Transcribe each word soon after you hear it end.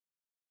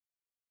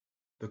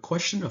The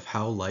question of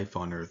how life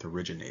on Earth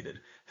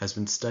originated has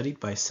been studied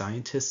by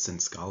scientists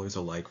and scholars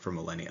alike for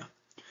millennia.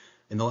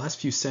 In the last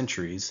few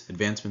centuries,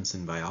 advancements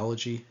in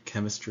biology,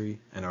 chemistry,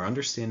 and our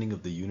understanding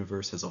of the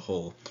universe as a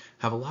whole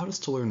have allowed us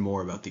to learn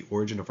more about the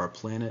origin of our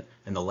planet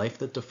and the life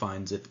that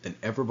defines it than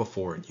ever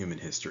before in human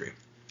history.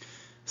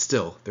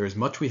 Still, there is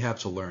much we have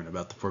to learn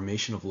about the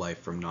formation of life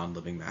from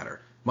non-living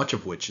matter, much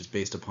of which is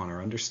based upon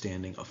our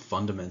understanding of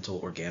fundamental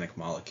organic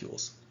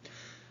molecules.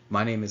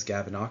 My name is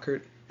Gavin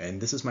Ockert, and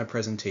this is my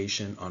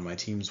presentation on my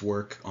team's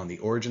work on the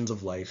origins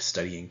of life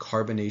studying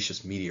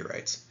carbonaceous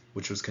meteorites,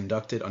 which was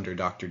conducted under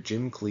Dr.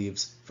 Jim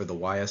Cleaves for the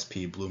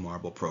YSP Blue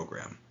Marble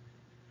program.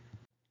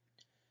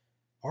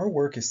 Our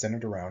work is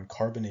centered around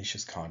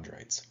carbonaceous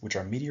chondrites, which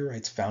are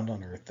meteorites found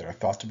on Earth that are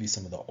thought to be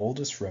some of the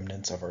oldest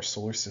remnants of our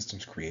solar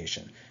system's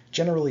creation,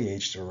 generally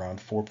aged at around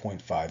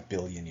 4.5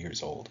 billion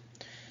years old.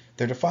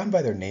 They're defined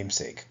by their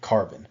namesake,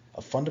 carbon,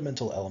 a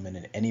fundamental element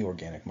in any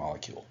organic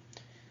molecule.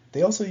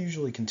 They also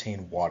usually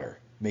contain water,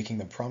 making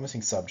them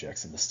promising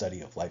subjects in the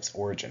study of life's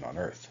origin on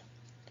Earth.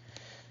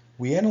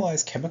 We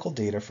analyzed chemical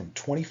data from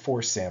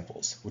 24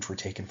 samples, which were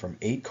taken from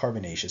 8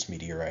 carbonaceous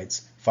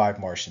meteorites, 5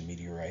 Martian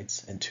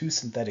meteorites, and 2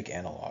 synthetic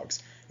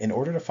analogs, in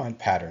order to find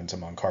patterns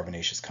among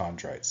carbonaceous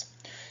chondrites.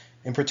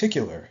 In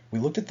particular, we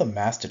looked at the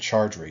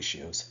mass-to-charge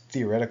ratios,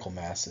 theoretical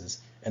masses,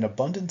 and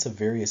abundance of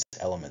various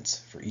elements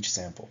for each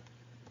sample.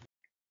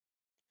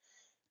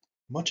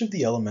 Much of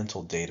the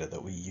elemental data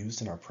that we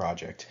used in our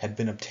project had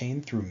been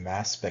obtained through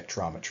mass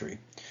spectrometry.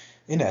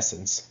 In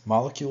essence,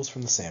 molecules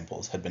from the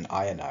samples had been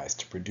ionized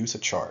to produce a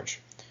charge.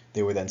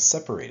 They were then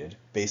separated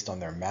based on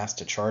their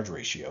mass-to-charge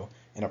ratio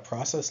in a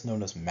process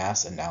known as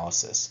mass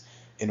analysis,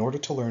 in order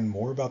to learn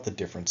more about the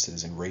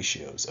differences in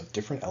ratios of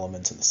different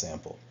elements in the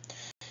sample.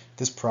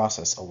 This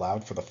process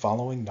allowed for the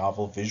following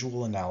novel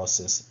visual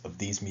analysis of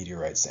these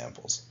meteorite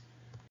samples.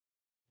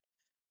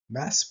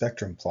 Mass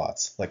spectrum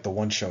plots, like the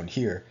one shown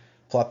here,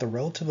 plot the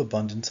relative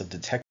abundance of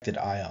detected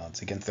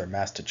ions against their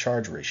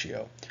mass-to-charge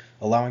ratio,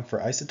 allowing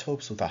for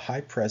isotopes with a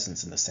high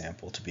presence in the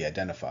sample to be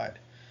identified.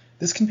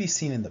 This can be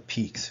seen in the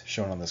peaks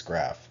shown on this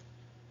graph.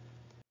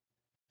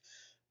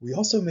 We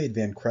also made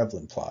Van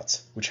Crevlin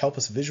plots, which help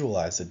us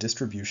visualize the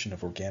distribution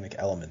of organic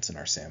elements in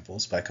our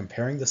samples by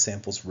comparing the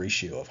sample's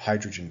ratio of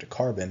hydrogen to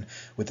carbon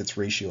with its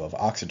ratio of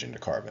oxygen to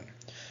carbon.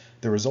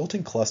 The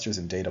resulting clusters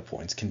and data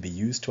points can be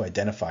used to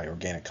identify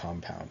organic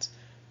compounds.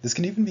 This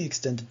can even be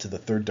extended to the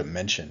third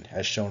dimension,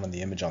 as shown on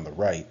the image on the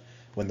right,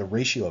 when the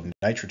ratio of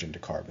nitrogen to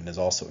carbon is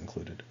also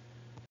included.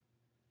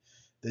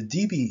 The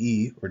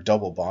DBE, or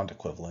double bond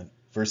equivalent,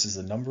 versus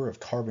the number of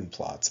carbon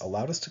plots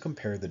allowed us to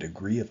compare the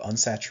degree of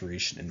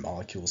unsaturation in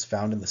molecules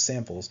found in the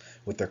samples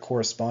with their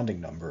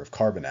corresponding number of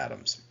carbon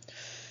atoms.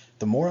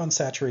 The more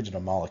unsaturated a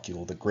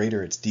molecule, the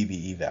greater its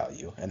DBE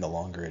value, and the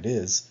longer it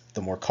is,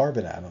 the more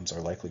carbon atoms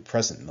are likely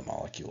present in the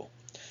molecule.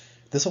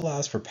 This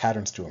allows for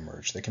patterns to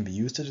emerge that can be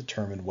used to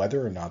determine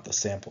whether or not the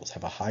samples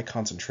have a high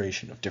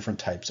concentration of different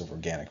types of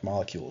organic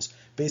molecules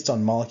based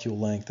on molecule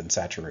length and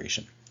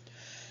saturation.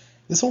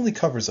 This only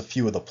covers a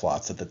few of the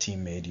plots that the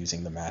team made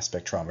using the mass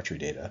spectrometry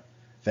data.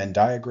 Venn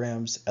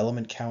diagrams,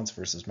 element counts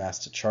versus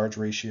mass-to-charge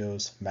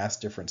ratios, mass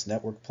difference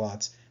network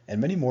plots, and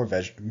many more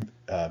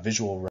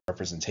visual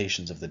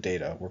representations of the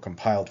data were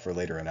compiled for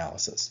later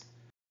analysis.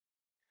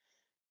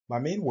 My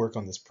main work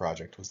on this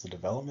project was the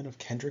development of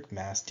Kendrick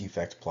mass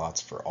defect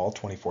plots for all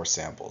 24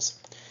 samples.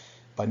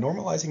 By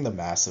normalizing the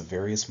mass of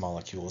various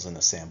molecules in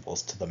the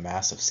samples to the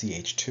mass of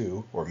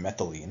CH2, or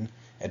methylene,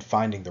 and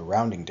finding the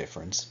rounding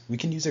difference, we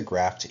can use a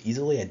graph to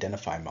easily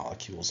identify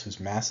molecules whose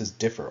masses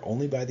differ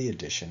only by the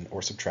addition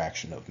or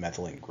subtraction of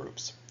methylene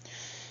groups.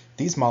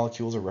 These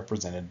molecules are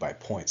represented by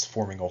points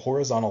forming a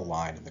horizontal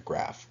line in the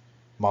graph.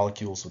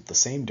 Molecules with the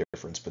same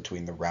difference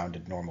between the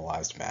rounded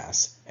normalized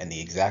mass and the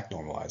exact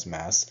normalized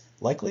mass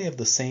likely have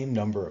the same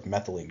number of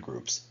methylene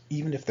groups,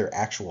 even if their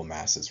actual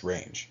masses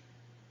range.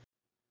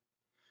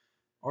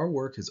 Our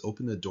work has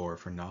opened the door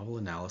for novel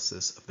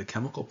analysis of the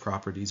chemical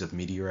properties of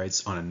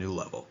meteorites on a new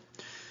level.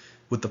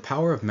 With the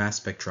power of mass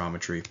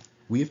spectrometry,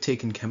 we have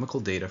taken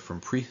chemical data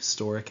from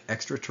prehistoric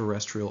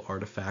extraterrestrial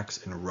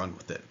artifacts and run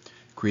with it,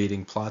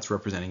 creating plots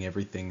representing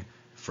everything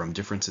from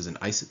differences in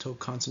isotope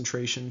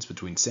concentrations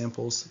between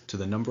samples to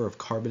the number of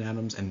carbon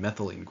atoms and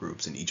methylene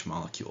groups in each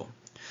molecule.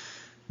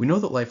 We know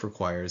that life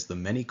requires the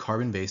many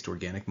carbon-based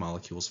organic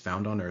molecules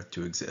found on Earth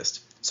to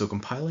exist, so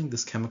compiling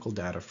this chemical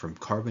data from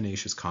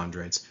carbonaceous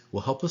chondrites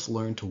will help us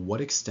learn to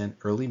what extent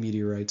early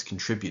meteorites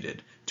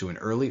contributed to an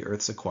early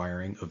Earth's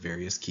acquiring of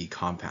various key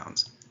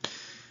compounds.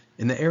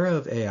 In the era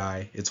of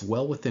AI, it's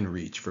well within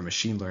reach for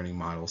machine learning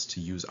models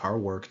to use our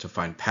work to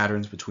find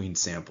patterns between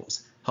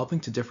samples, helping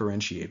to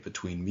differentiate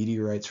between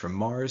meteorites from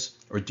Mars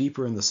or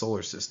deeper in the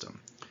solar system,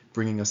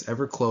 bringing us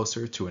ever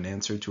closer to an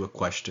answer to a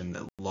question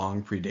that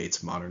long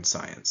predates modern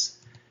science.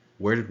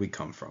 Where did we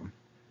come from?